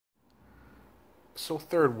So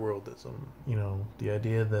third worldism, the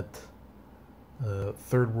idea that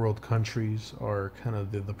third world countries are kind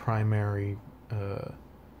of the primary uh,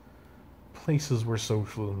 places where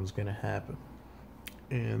socialism is going to happen.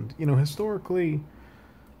 And, historically,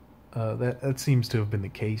 that seems to have been the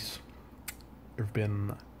case. There have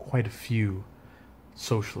been quite a few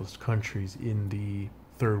socialist countries in the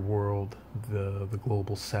third world, the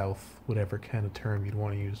global south, whatever kind of term you'd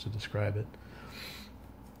want to use to describe it.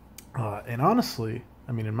 And honestly,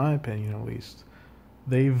 I mean, in my opinion at least,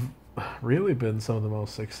 they've really been some of the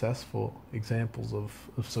most successful examples of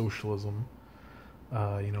socialism.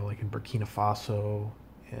 Like in Burkina Faso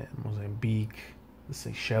and Mozambique, the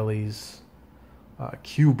Seychelles,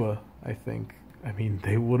 Cuba, I think. I mean,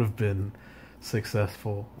 they would have been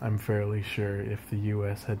successful, I'm fairly sure, if the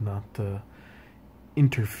U.S. had not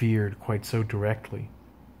interfered quite so directly.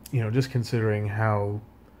 Just considering how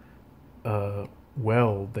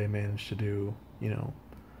well they managed to do,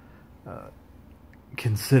 uh,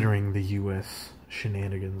 considering the U.S.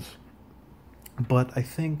 shenanigans. But I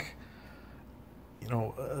think,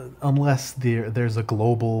 unless there's a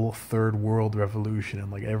global third world revolution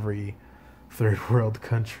and like every third world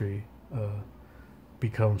country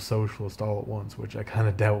becomes socialist all at once, which I kind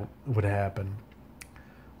of doubt would happen.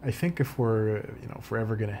 I think if we're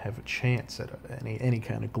ever going to have a chance at any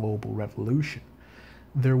kind of global revolution,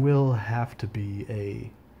 there will have to be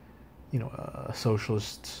a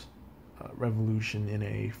socialist revolution in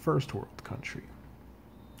a first world country,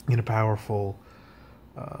 in a powerful,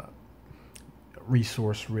 uh,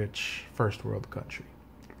 resource rich first world country.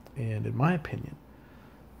 And in my opinion,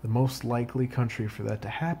 the most likely country for that to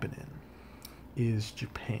happen in is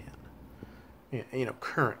Japan.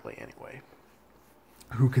 Currently anyway.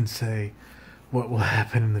 Who can say what will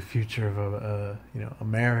happen in the future of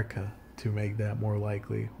America to make that more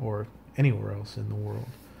likely, or anywhere else in the world?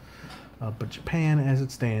 But Japan, as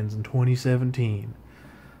it stands in 2017,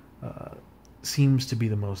 uh, seems to be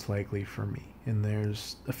the most likely for me, and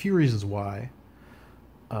there's a few reasons why.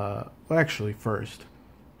 Well, actually, first,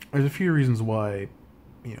 there's a few reasons why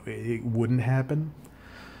it wouldn't happen.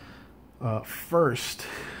 First,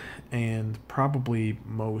 and probably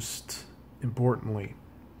most importantly,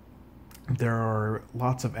 there are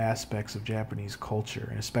lots of aspects of Japanese culture,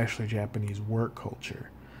 and especially Japanese work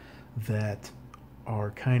culture, that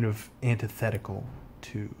are kind of antithetical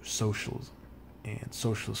to socialism and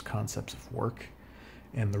socialist concepts of work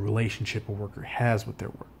and the relationship a worker has with their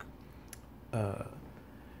work. Uh,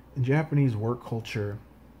 in Japanese work culture,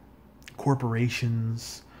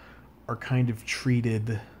 corporations are kind of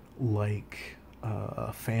treated like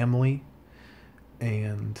a family,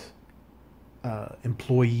 and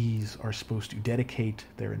employees are supposed to dedicate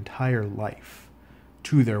their entire life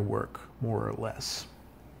to their work, more or less.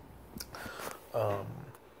 Um,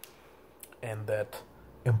 and that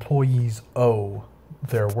employees owe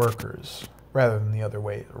their workers rather than the other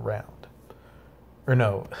way around. Or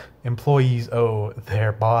no, employees owe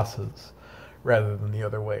their bosses rather than the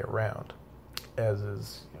other way around, as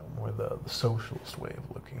is more the socialist way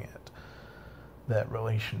of looking at that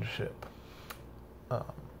relationship. Um,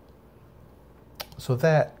 so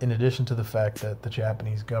that, in addition to the fact that the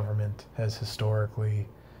Japanese government has historically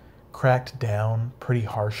cracked down pretty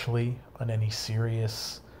harshly on any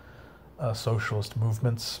serious socialist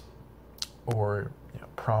movements or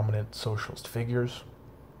prominent socialist figures,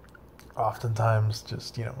 oftentimes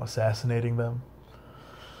just assassinating them.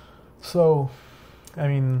 So, I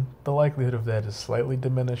mean, the likelihood of that is slightly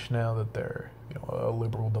diminished now that they're a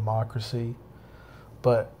liberal democracy,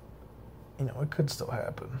 but it could still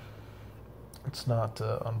happen. It's not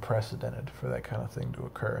unprecedented for that kind of thing to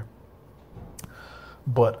occur.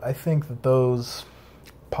 But I think that those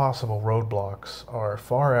possible roadblocks are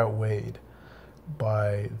far outweighed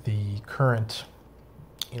by the current,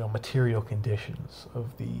 material conditions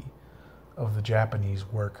of the Japanese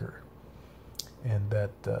worker, and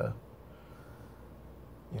that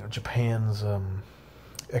Japan's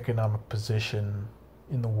economic position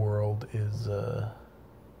in the world is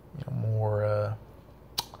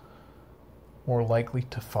more likely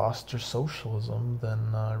to foster socialism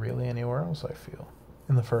than really anywhere else, I feel,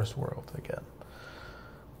 in the first world again.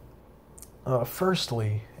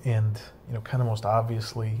 Firstly, and kind of most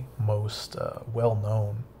obviously, most well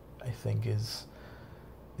known, I think, is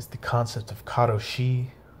the concept of karoshi,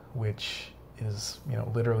 which is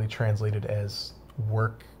literally translated as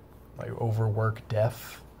work, like overwork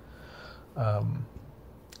death,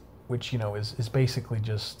 which is basically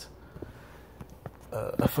just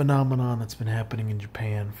a phenomenon that's been happening in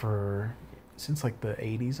Japan for since like the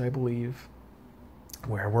 80s, I believe,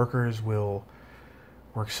 where workers will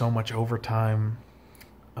work so much overtime,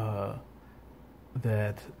 uh,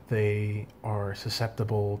 that they are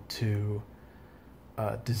susceptible to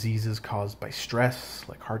diseases caused by stress,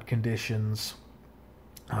 like heart conditions,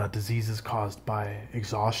 diseases caused by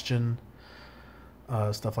exhaustion,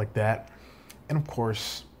 stuff like that. And of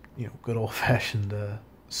course, good old-fashioned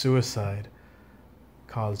suicide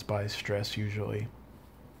caused by stress usually.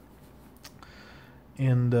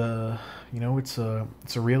 And it's a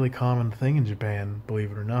really common thing in Japan,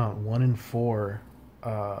 believe it or not. 1 in 4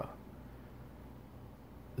 I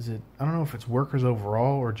don't know if it's workers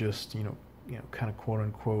overall or just, kind of quote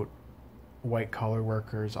unquote white collar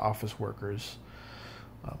workers, office workers,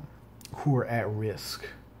 who are at risk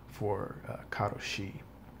for karoshi.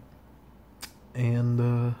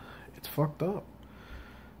 And it's fucked up.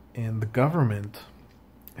 And the government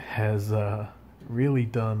has really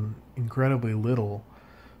done incredibly little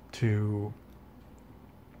to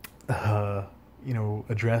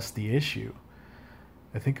address the issue.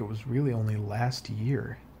 I think it was really only last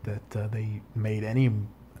year that they made any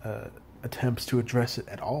attempts to address it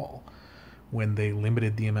at all, when they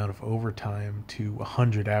limited the amount of overtime to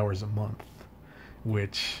 100 hours a month,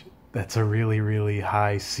 which that's a really, really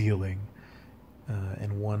high ceiling,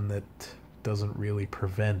 and one that doesn't really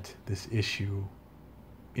prevent this issue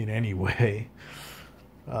in any way.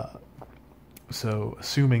 So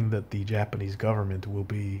assuming that the Japanese government will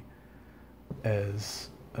be as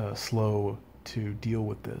slow to deal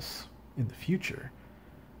with this in the future,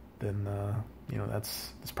 then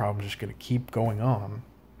this problem is just going to keep going on,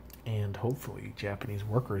 and hopefully Japanese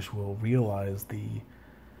workers will realize the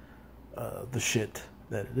shit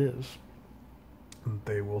that it is, and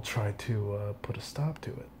they will try to put a stop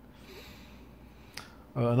to it.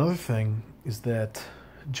 Another thing is that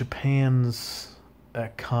Japan's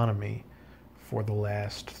economy for the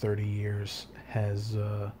last 30 years has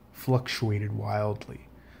fluctuated wildly.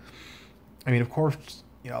 I mean, of course,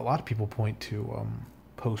 a lot of people point to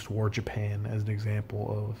post-war Japan as an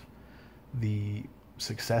example of the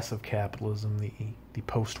success of capitalism, the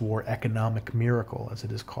post-war economic miracle, as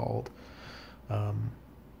it is called,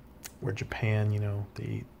 where Japan,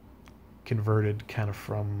 they converted kind of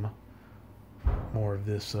from more of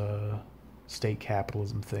this state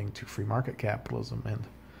capitalism thing to free market capitalism, and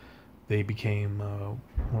they became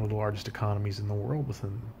one of the largest economies in the world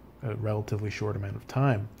within a relatively short amount of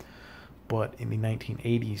time. But in the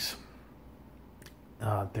 1980s,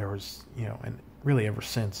 there was, and really ever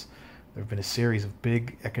since, there have been a series of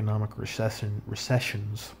big economic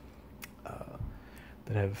recessions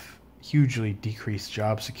that have hugely decreased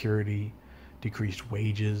job security, decreased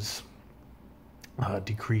wages,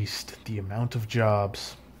 decreased the amount of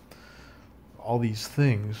jobs, all these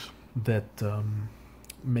things that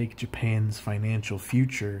make Japan's financial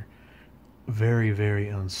future very, very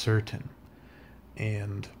uncertain.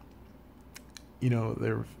 And,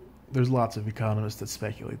 there's lots of economists that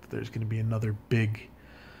speculate that there's going to be another big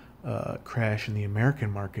crash in the American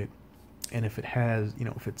market. And if it has,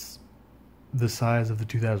 if it's the size of the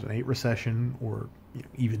 2008 recession, or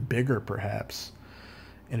even bigger perhaps,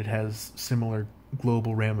 and it has similar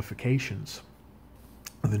global ramifications,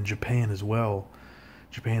 then Japan as well,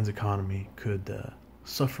 Japan's economy could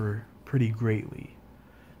suffer pretty greatly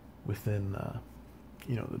within,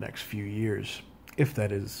 the next few years, if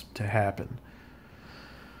that is to happen.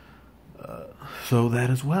 So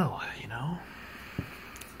that as well,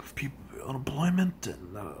 people, unemployment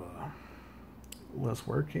and less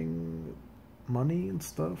working, money and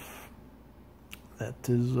stuff, that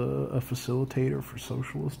is a facilitator for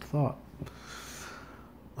socialist thought.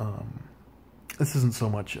 This isn't so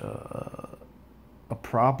much a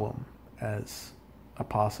problem as a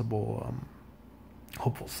possible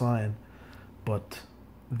hopeful sign, but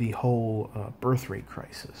the whole birth rate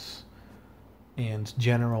crisis and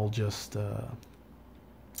general just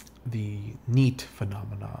the NEET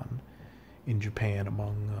phenomenon in Japan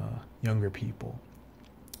among younger people,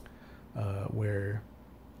 where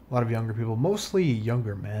a lot of younger people, mostly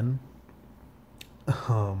younger men,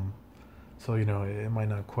 so it might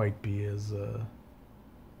not quite be as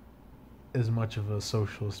much of a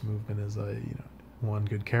socialist movement as one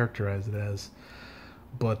could characterize it as,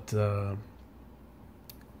 but the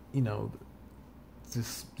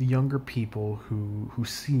younger people who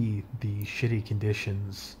see the shitty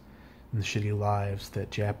conditions and the shitty lives that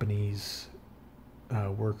Japanese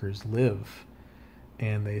workers live,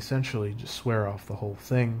 and they essentially just swear off the whole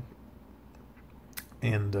thing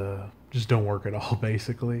and just don't work at all,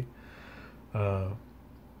 basically. And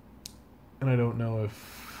I don't know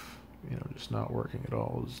if just not working at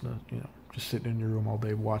all is not, just sitting in your room all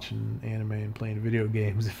day watching anime and playing video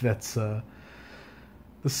games, if that's the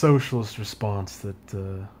socialist response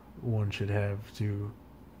that one should have to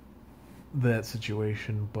that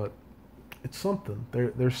situation, but it's something.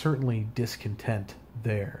 There's certainly discontent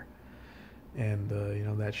there, and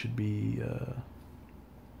that should be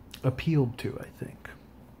appealed to, I think.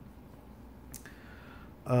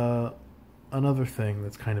 Another thing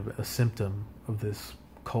that's kind of a symptom of this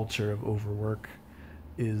culture of overwork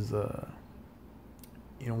is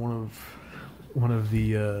one of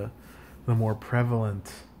the more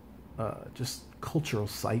prevalent just cultural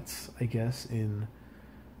sites, I guess, in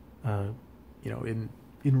in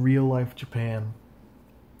real life Japan,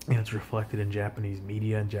 and it's reflected in Japanese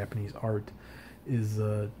media and Japanese art, is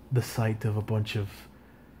the sight of a bunch of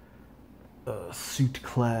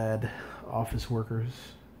suit-clad office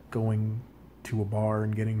workers going to a bar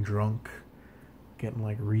and getting drunk, getting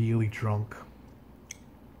like really drunk,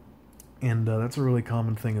 and that's a really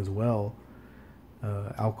common thing as well.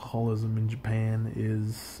 Alcoholism in Japan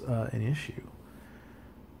is an issue.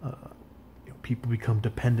 People become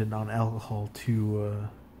dependent on alcohol to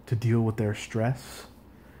deal with their stress,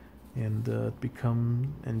 and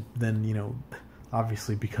then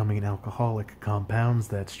obviously becoming an alcoholic compounds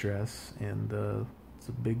that stress, and it's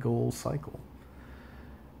a big old cycle.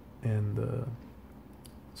 And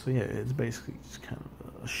so yeah, it's basically just kind of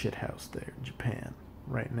a shit house there in Japan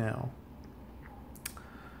right now.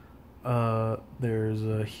 There's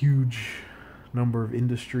a huge number of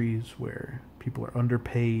industries where people are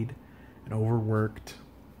underpaid and overworked,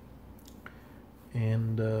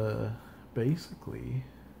 and basically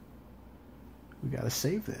we gotta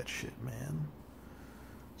save that shit, man.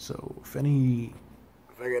 So if I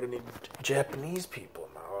got any Japanese people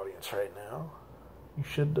in my audience right now, you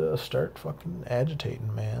should start fucking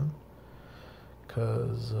agitating, man,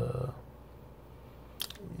 because you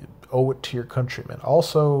owe it to your countrymen.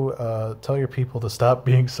 Also, tell your people to stop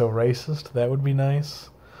being so racist. That would be nice.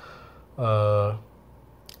 But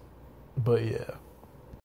yeah.